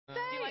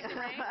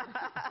rain?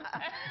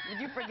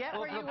 Did you forget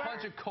where you were? Well,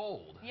 it's a bunch of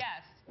cold.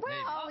 Yes.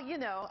 Well, you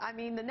know, I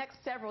mean, the next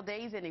several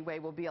days anyway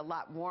will be a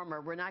lot warmer.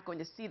 We're not going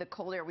to see the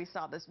cold air we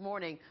saw this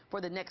morning for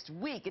the next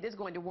week. It is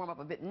going to warm up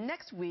a bit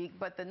next week,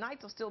 but the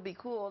nights will still be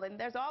cool, and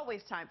there's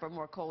always time for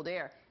more cold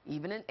air,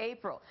 even in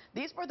April.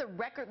 These were the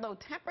record low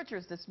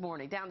temperatures this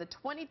morning, down to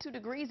 22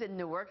 degrees in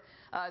Newark,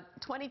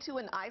 22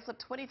 in Islip,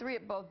 23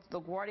 at both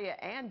LaGuardia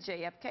and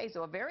JFK.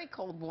 So a very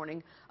cold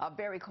morning, a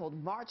very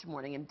cold March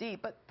morning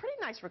indeed, but pretty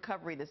nice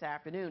recovery this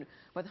afternoon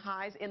with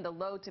highs in the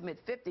low to mid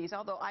 50s,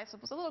 although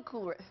Islip was a little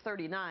cooler at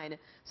 39.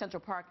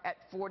 Central Park at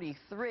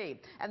 43.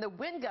 And the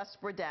wind gusts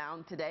were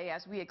down today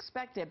as we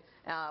expected.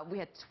 We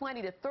had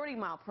 20 to 30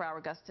 mile per hour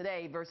gusts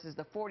today versus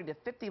the 40 to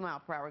 50 mile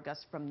per hour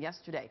gusts from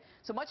yesterday.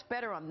 So much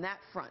better on that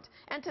front.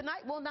 And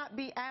tonight will not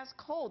be as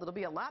cold. It'll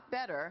be a lot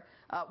better.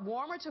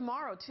 Warmer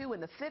tomorrow too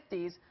in the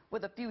 50s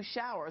with a few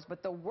showers.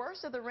 But the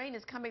worst of the rain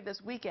is coming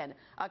this weekend.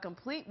 A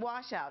complete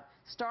washout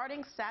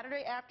starting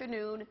Saturday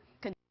afternoon,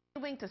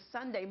 continuing to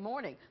Sunday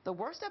morning. The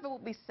worst of it will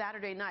be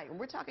Saturday night. And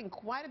we're talking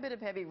quite a bit of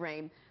heavy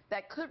rain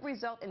that could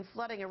result in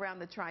flooding around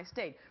the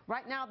tri-state.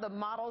 Right now, the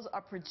models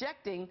are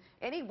projecting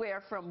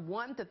anywhere from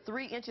 1 to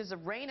 3 inches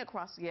of rain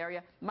across the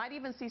area. Might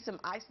even see some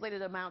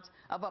isolated amounts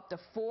of up to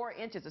 4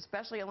 inches,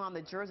 especially along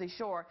the Jersey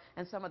Shore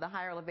and some of the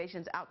higher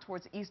elevations out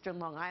towards eastern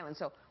Long Island.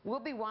 So we'll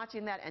be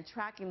watching that and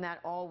tracking that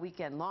all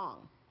weekend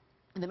long.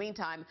 In the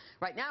meantime,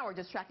 right now we're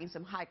just tracking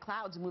some high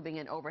clouds moving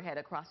in overhead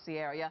across the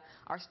area.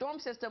 Our storm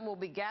system will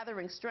be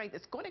gathering strength.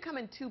 It's going to come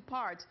in two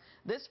parts.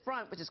 This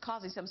front, which is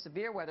causing some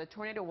severe weather,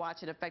 tornado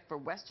watch in effect for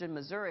western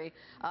Missouri,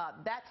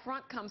 that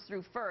front comes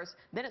through first,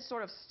 then it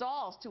sort of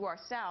stalls to our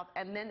south,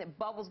 and then it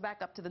bubbles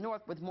back up to the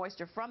north with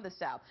moisture from the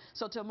south.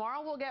 So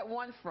tomorrow we'll get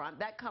one front.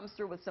 That comes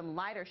through with some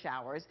lighter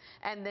showers,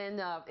 and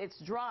then it's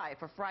dry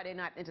for Friday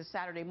night into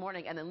Saturday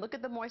morning. And then look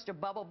at the moisture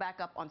bubble back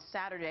up on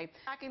Saturday.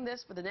 Tracking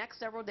this for the next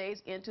several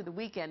days into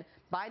the weekend.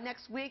 By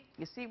next week,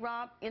 you see,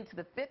 Rob, into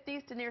the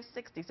 50s to near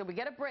 60. So we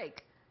get a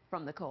break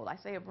from the cold. I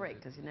say a break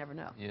because you never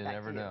know. You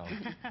never know.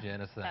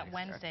 Janice, thanks. That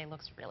Wednesday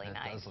looks really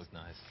nice. It does look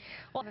nice.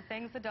 Well, the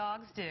things the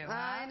dogs do. Huh?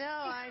 I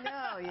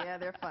know. Yeah,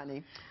 they're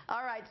funny.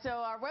 All right, so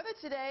our weather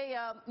today,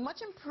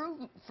 much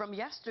improved from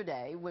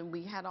yesterday when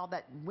we had all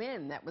that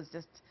wind that was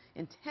just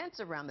intense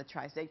around the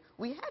tri-state.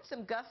 We had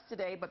some gusts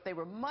today, but they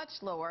were much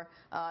lower,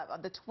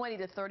 the 20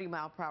 to 30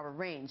 mile per hour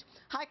range.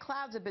 High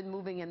clouds have been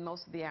moving in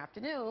most of the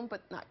afternoon,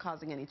 but not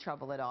causing any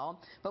trouble at all.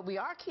 But we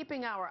are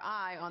keeping our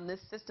eye on this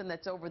system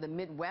that's over the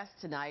Midwest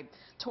tonight.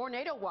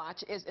 Tornado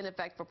watch is in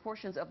effect for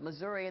portions of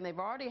Missouri, and they've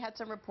already had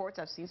some reports.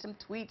 I've seen some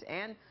tweets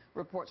and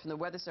reports from the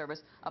Weather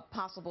Service of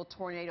possible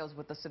tornadoes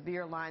with the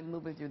severe line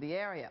moving through the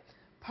area.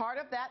 Part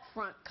of that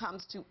front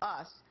comes to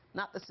us,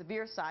 not the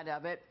severe side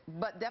of it,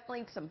 but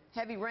definitely some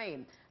heavy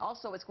rain.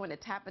 Also, it's going to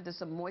tap into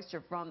some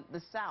moisture from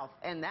the south,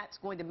 and that's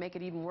going to make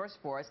it even worse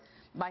for us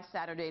by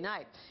Saturday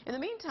night. In the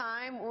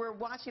meantime, we're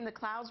watching the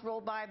clouds roll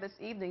by this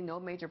evening. No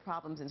major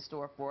problems in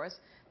store for us.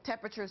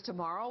 Temperatures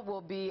tomorrow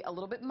will be a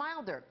little bit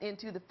milder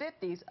into the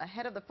 50s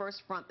ahead of the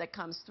first front that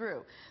comes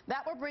through.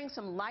 That will bring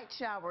some light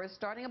showers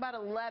starting about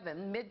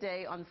 11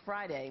 midday on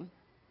Friday,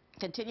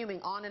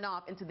 continuing on and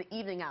off into the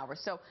evening hours.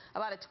 So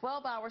about a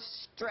 12-hour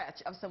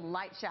stretch of some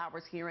light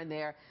showers here and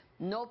there.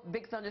 No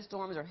big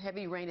thunderstorms or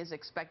heavy rain is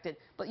expected,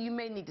 but you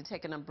may need to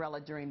take an umbrella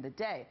during the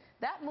day.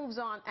 That moves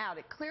on out.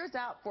 It clears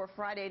out for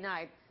Friday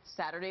night,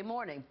 Saturday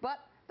morning, but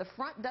the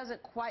front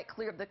doesn't quite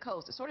clear up the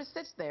coast. It sort of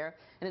sits there,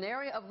 and an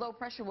area of low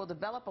pressure will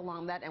develop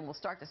along that, and we'll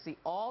start to see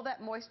all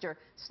that moisture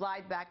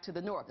slide back to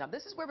the north. Now,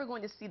 this is where we're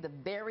going to see the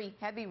very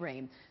heavy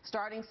rain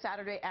starting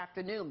Saturday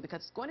afternoon,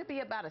 because it's going to be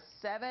about a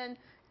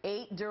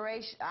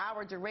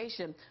 7-8-hour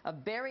duration of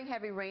very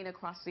heavy rain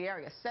across the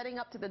area. Setting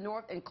up to the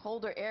north and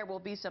colder air will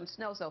be some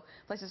snow, so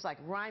places like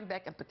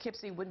Rhinebeck and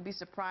Poughkeepsie wouldn't be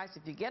surprised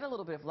if you get a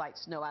little bit of light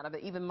snow out of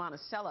it, even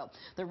Monticello.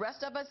 The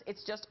rest of us,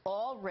 it's just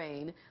all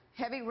rain.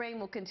 Heavy rain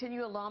will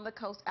continue along the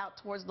coast out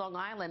towards Long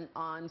Island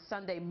on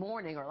Sunday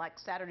morning, or like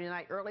Saturday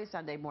night, early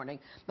Sunday morning.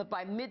 But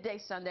by midday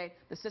Sunday,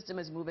 the system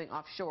is moving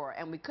offshore,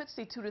 and we could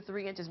see 2 to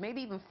 3 inches, maybe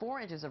even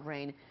 4 inches of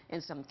rain in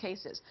some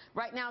cases.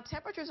 Right now,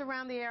 temperatures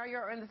around the area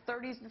are in the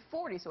 30s and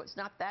 40s, so it's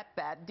not that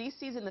bad.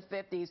 DC's in the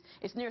 50s.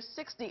 It's near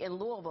 60 in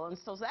Louisville, and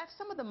so that's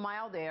some of the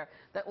mild air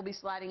that will be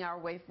sliding our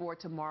way for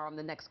tomorrow and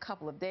the next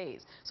couple of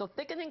days. So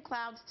thickening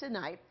clouds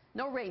tonight.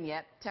 No rain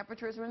yet.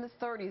 Temperatures are in the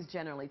 30s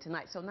generally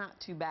tonight, so not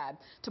too bad.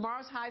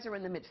 Tomorrow's highs are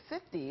in the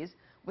mid-50s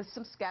with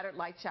some scattered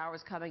light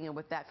showers coming in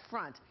with that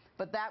front.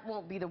 But that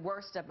won't be the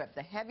worst of it.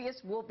 The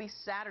heaviest will be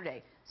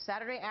Saturday.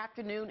 Saturday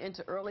afternoon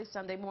into early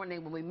Sunday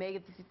morning when we may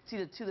see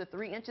the 2 to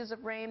 3 inches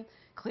of rain.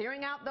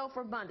 Clearing out, though,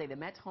 for Monday, the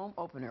Mets home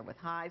opener with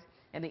highs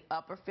in the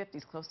upper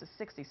 50s, close to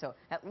 60. So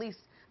at least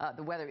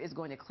the weather is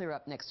going to clear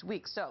up next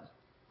week. So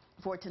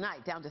for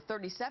tonight, down to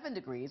 37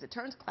 degrees. It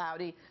turns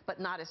cloudy, but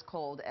not as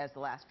cold as the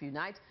last few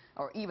nights,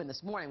 or even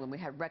this morning when we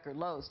had record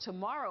lows.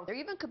 Tomorrow, there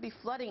even could be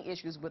flooding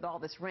issues with all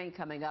this rain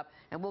coming up,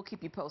 and we'll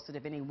keep you posted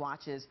if any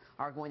watches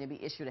are going to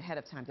be issued ahead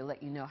of time to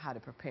let you know how to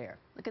prepare.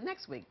 Look at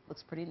next week.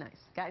 Looks pretty nice.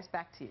 Guys,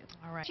 back to you.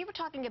 All right. You were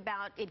talking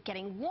about it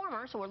getting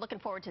warmer, so we're looking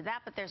forward to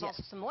that, but there's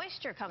also some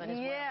moisture coming as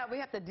well. Yeah, we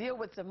have to deal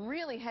with some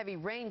really heavy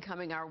rain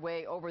coming our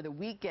way over the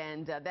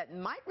weekend that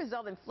might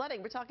result in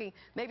flooding. We're talking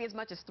maybe as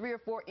much as 3 or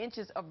 4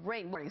 inches of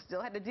rain. We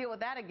still had to deal with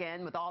that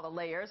again with all the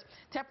layers.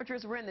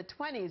 Temperatures were in the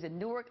 20s in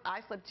Newark,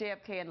 Islip,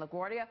 JFK, and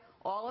LaGuardia.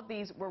 All of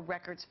these were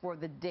records for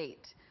the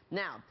date.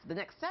 Now, for the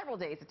next several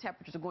days, the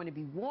temperatures are going to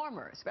be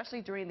warmer,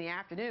 especially during the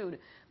afternoon,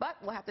 but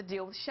we'll have to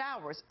deal with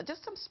showers.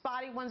 Just some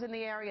spotty ones in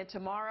the area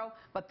tomorrow,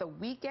 but the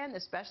weekend,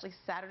 especially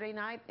Saturday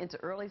night into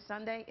early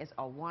Sunday, is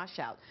a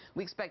washout.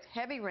 We expect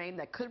heavy rain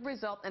that could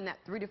result in that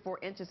 3 to 4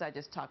 inches I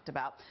just talked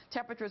about.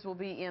 Temperatures will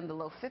be in the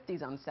low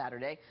 50s on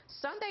Saturday.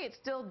 Sunday, it's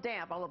still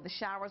damp, although the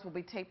showers will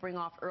be tapering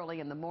off early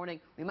in the morning.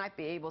 We might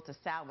be able to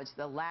salvage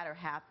the latter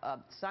half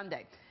of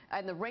Sunday.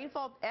 And the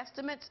rainfall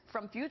estimates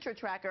from Future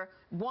Tracker,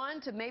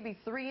 1 to maybe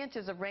 3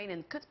 inches of rain,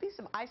 and could be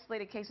some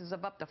isolated cases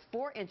of up to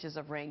 4 inches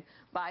of rain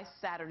by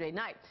Saturday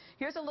night.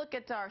 Here's a look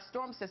at our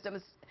storm system.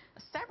 It's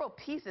several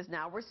pieces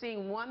now. We're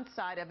seeing one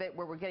side of it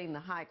where we're getting the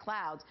high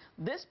clouds.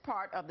 This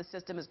part of the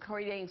system is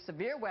creating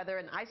severe weather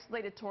and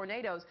isolated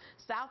tornadoes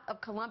south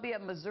of Columbia,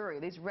 Missouri.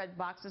 These red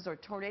boxes are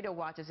tornado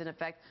watches in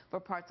effect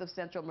for parts of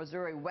central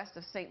Missouri west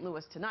of St.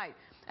 Louis tonight.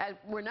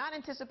 We're not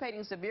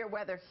anticipating severe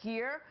weather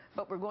here,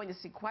 but we're going to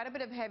see quite a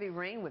bit of heavy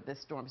rain with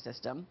this storm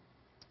system.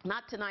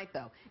 Not tonight,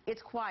 though.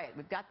 It's quiet.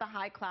 We've got the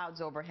high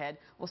clouds overhead.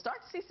 We'll start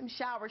to see some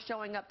showers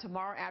showing up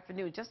tomorrow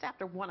afternoon, just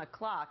after 1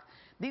 o'clock.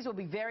 These will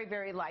be very,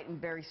 very light and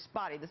very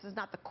spotty. This is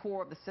not the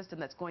core of the system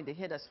that's going to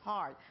hit us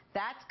hard.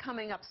 That's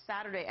coming up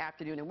Saturday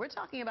afternoon, and we're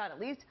talking about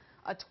at least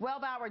a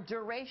 12-hour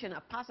duration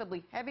of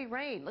possibly heavy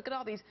rain. Look at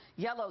all these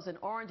yellows and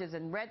oranges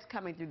and reds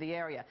coming through the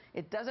area.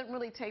 It doesn't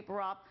really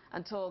taper off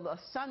until the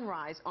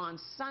sunrise on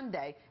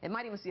Sunday. It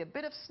might even see a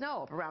bit of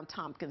snow up around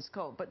Tompkins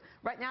Cove. But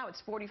right now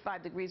it's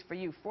 45 degrees for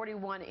you,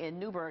 41 in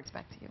Newburgh.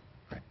 Back to you.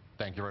 Great.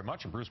 Thank you very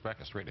much. And Bruce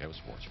Beck is straight ahead with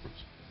sports. Bruce.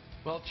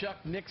 Well, Chuck,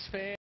 Knicks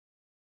fan.